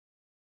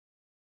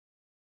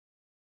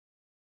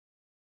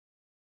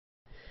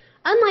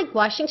Unlike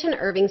Washington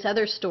Irving's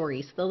other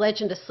stories, The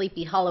Legend of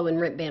Sleepy Hollow and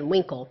Rip Van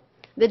Winkle,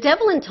 The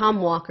Devil in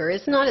Tom Walker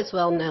is not as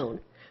well known.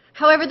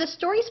 However, the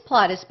story's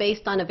plot is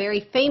based on a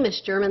very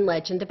famous German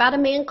legend about a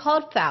man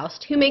called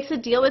Faust who makes a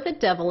deal with the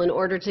devil in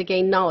order to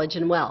gain knowledge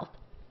and wealth.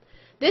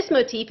 This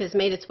motif has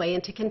made its way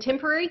into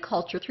contemporary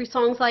culture through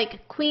songs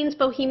like Queen's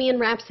Bohemian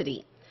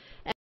Rhapsody,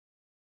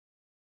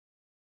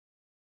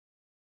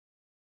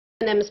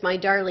 Eminem's My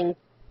Darling,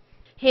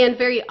 and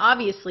very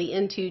obviously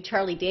into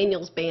Charlie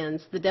Daniels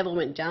Band's The Devil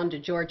Went Down to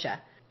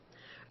Georgia.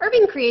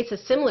 Irving creates a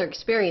similar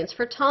experience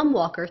for Tom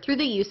Walker through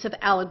the use of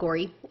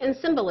allegory and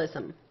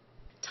symbolism.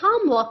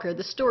 Tom Walker,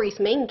 the story's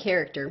main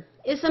character,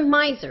 is a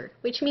miser,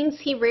 which means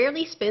he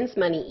rarely spends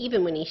money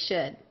even when he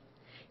should.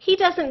 He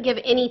doesn't give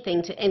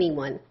anything to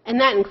anyone, and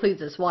that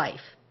includes his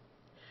wife.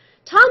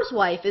 Tom's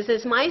wife is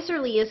as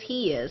miserly as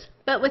he is,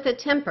 but with a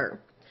temper.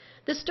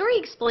 The story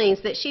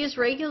explains that she is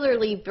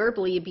regularly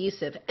verbally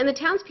abusive, and the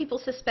townspeople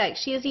suspect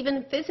she is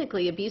even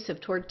physically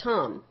abusive toward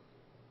Tom.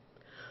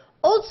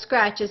 Old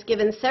Scratch is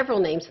given several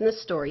names in the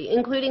story,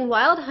 including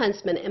Wild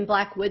Huntsman and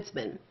Black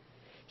Woodsman.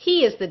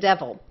 He is the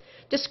devil,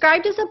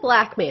 described as a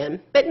black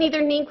man, but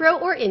neither Negro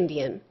or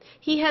Indian.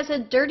 He has a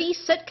dirty,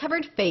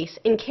 soot-covered face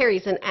and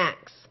carries an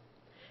axe.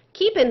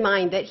 Keep in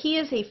mind that he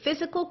is a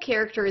physical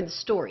character in the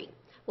story,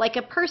 like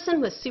a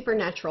person with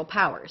supernatural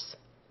powers.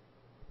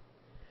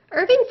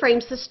 Irving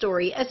frames the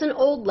story as an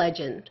old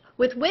legend,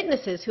 with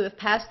witnesses who have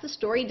passed the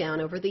story down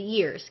over the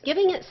years,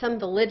 giving it some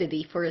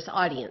validity for his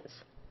audience.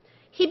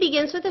 He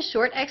begins with a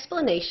short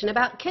explanation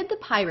about Kid the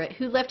pirate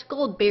who left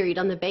gold buried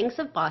on the banks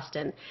of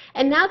Boston,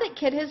 and now that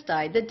Kid has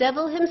died, the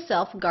devil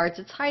himself guards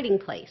its hiding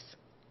place.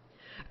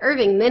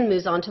 Irving then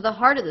moves on to the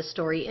heart of the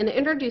story and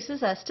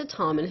introduces us to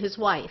Tom and his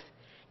wife,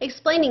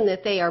 explaining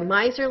that they are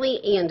miserly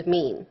and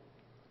mean.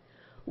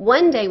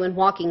 One day when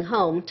walking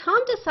home, Tom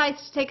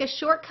decides to take a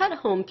shortcut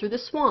home through the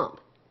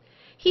swamp.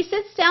 He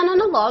sits down on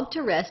a log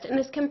to rest and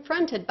is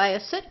confronted by a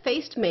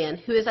soot-faced man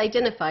who is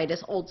identified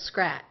as Old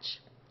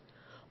Scratch.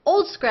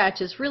 Old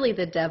Scratch is really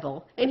the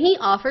devil, and he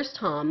offers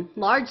Tom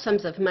large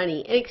sums of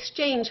money in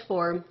exchange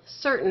for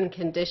certain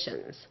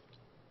conditions.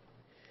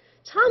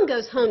 Tom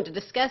goes home to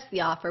discuss the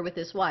offer with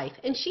his wife,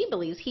 and she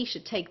believes he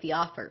should take the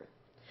offer.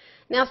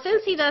 Now,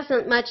 since he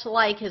doesn't much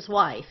like his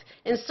wife,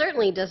 and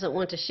certainly doesn't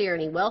want to share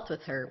any wealth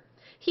with her,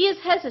 he is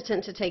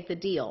hesitant to take the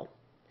deal.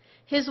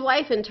 His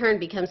wife in turn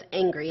becomes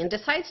angry and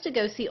decides to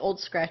go see Old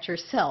Scratch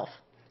herself.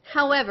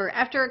 However,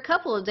 after a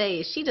couple of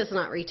days, she does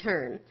not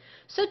return,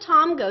 so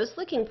Tom goes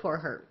looking for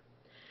her.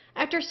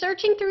 After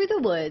searching through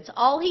the woods,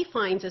 all he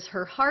finds is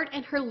her heart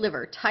and her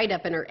liver tied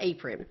up in her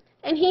apron,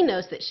 and he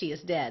knows that she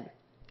is dead.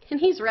 And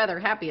he's rather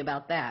happy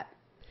about that.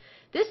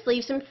 This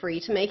leaves him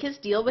free to make his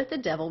deal with the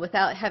devil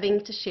without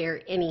having to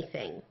share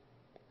anything.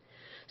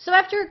 So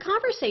after a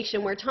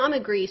conversation where Tom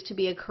agrees to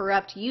be a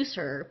corrupt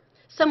usurer,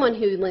 someone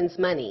who lends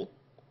money,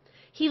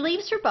 he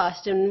leaves for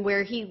Boston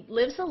where he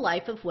lives a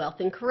life of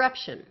wealth and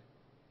corruption.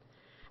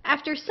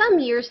 After some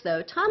years,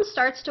 though, Tom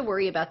starts to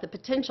worry about the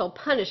potential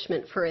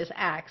punishment for his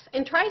acts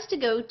and tries to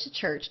go to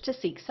church to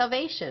seek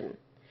salvation.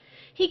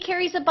 He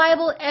carries a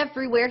Bible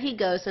everywhere he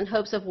goes in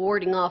hopes of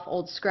warding off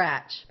Old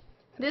Scratch.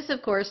 This,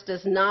 of course,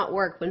 does not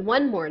work when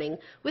one morning,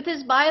 with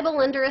his Bible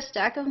under a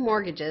stack of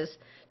mortgages,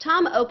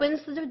 Tom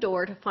opens the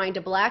door to find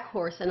a black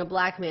horse and a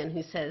black man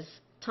who says,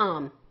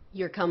 "Tom,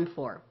 you're come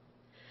for."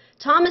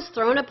 Tom is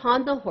thrown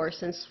upon the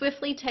horse and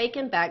swiftly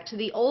taken back to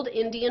the old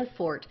Indian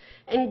fort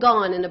and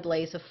gone in a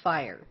blaze of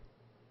fire.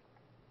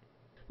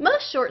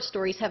 Most short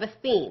stories have a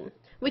theme,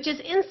 which is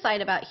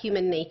insight about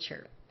human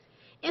nature.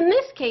 In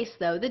this case,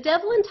 though, the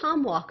devil in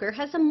Tom Walker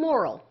has a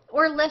moral,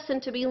 or lesson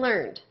to be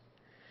learned.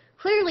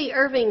 Clearly,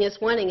 Irving is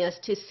wanting us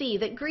to see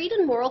that greed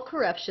and moral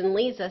corruption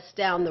leads us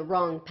down the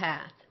wrong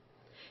path.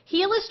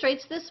 He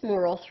illustrates this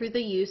moral through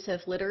the use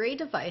of literary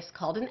device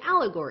called an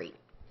allegory,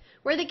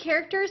 where the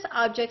characters,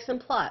 objects, and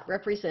plot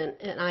represent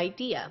an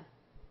idea.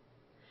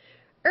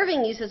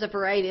 Irving uses a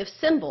variety of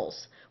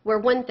symbols, where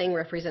one thing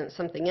represents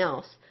something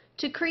else,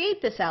 to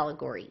create this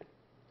allegory.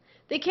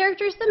 The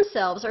characters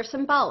themselves are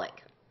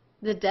symbolic.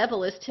 The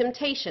devil is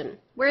temptation,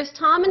 whereas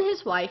Tom and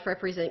his wife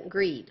represent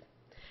greed.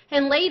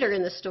 And later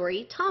in the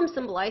story, Tom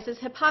symbolizes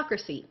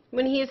hypocrisy,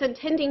 when he is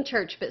attending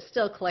church but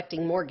still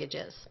collecting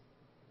mortgages.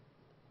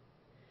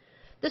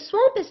 The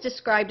swamp is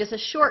described as a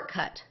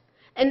shortcut,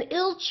 an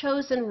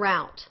ill-chosen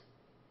route.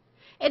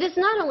 It is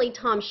not only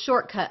Tom's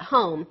shortcut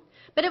home,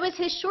 but it was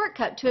his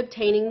shortcut to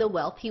obtaining the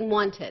wealth he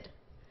wanted.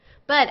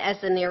 But,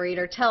 as the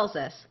narrator tells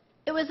us,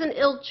 it was an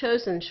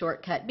ill-chosen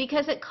shortcut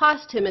because it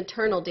cost him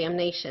eternal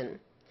damnation.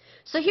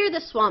 So here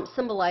the swamp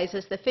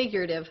symbolizes the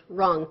figurative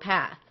wrong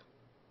path.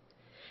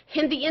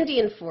 And the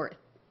Indian fort.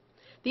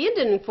 The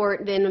Indian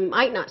fort, then,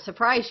 might not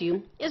surprise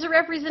you, is a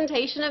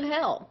representation of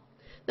hell.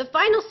 The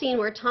final scene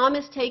where Tom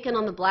is taken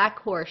on the black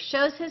horse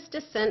shows his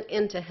descent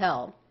into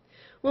hell.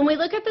 When we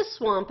look at the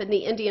swamp and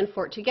the Indian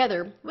fort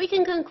together, we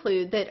can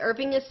conclude that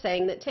Irving is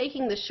saying that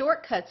taking the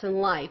shortcuts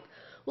in life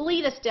will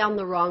lead us down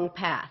the wrong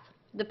path,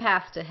 the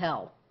path to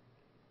hell.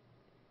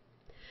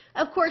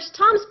 Of course,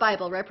 Tom's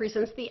Bible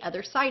represents the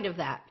other side of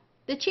that,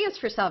 the chance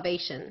for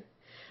salvation.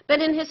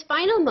 But in his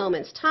final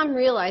moments, Tom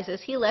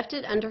realizes he left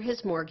it under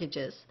his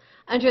mortgages,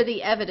 under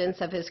the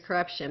evidence of his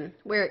corruption,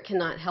 where it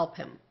cannot help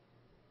him.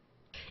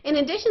 In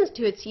addition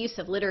to its use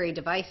of literary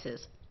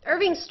devices,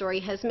 Irving's story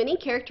has many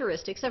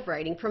characteristics of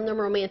writing from the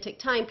Romantic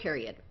time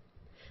period.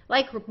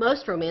 Like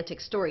most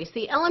romantic stories,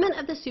 the element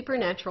of the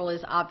supernatural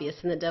is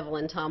obvious in The Devil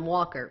and Tom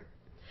Walker.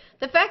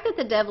 The fact that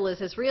the devil is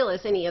as real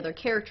as any other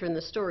character in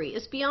the story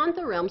is beyond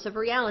the realms of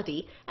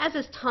reality, as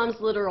is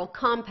Tom's literal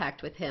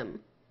compact with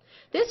him.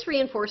 This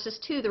reinforces,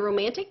 too, the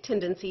romantic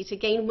tendency to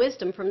gain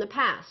wisdom from the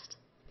past.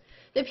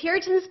 The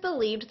Puritans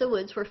believed the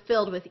woods were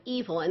filled with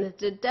evil and that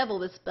the devil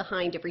was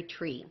behind every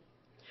tree.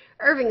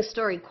 Irving's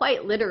story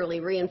quite literally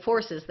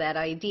reinforces that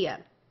idea.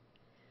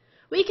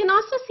 We can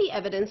also see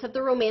evidence of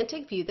the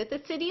romantic view that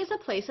the city is a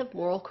place of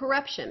moral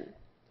corruption.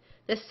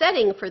 The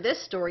setting for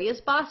this story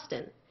is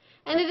Boston,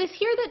 and it is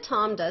here that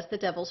Tom does the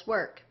devil's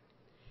work.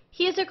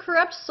 He is a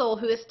corrupt soul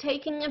who is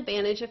taking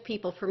advantage of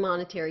people for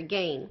monetary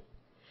gain.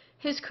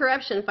 His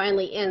corruption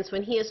finally ends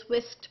when he is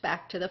whisked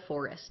back to the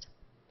forest.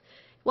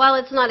 While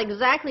it's not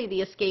exactly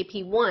the escape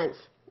he wants,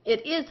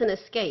 it is an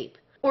escape,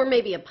 or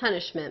maybe a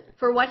punishment,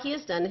 for what he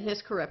has done in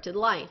his corrupted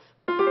life.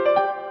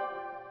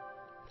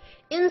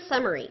 In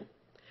summary,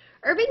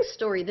 Irving's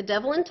story, The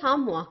Devil and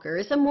Tom Walker,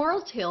 is a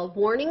moral tale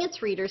warning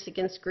its readers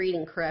against greed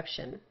and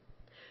corruption.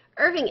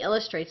 Irving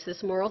illustrates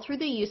this moral through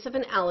the use of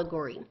an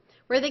allegory,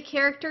 where the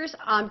characters,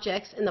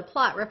 objects, and the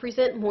plot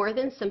represent more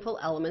than simple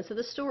elements of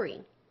the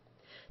story.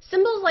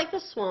 Symbols like the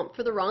swamp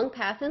for the wrong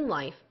path in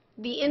life,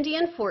 the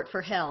Indian fort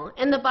for hell,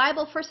 and the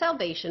Bible for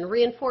salvation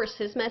reinforce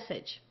his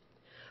message.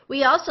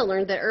 We also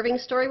learned that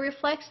Irving's story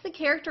reflects the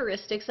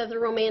characteristics of the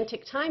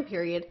Romantic time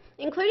period,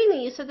 including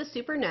the use of the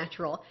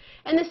supernatural,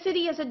 and the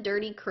city as a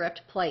dirty,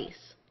 corrupt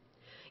place.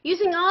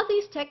 Using all of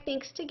these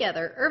techniques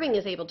together, Irving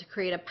is able to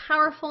create a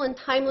powerful and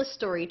timeless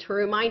story to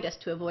remind us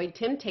to avoid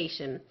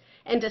temptation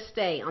and to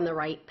stay on the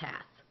right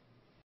path.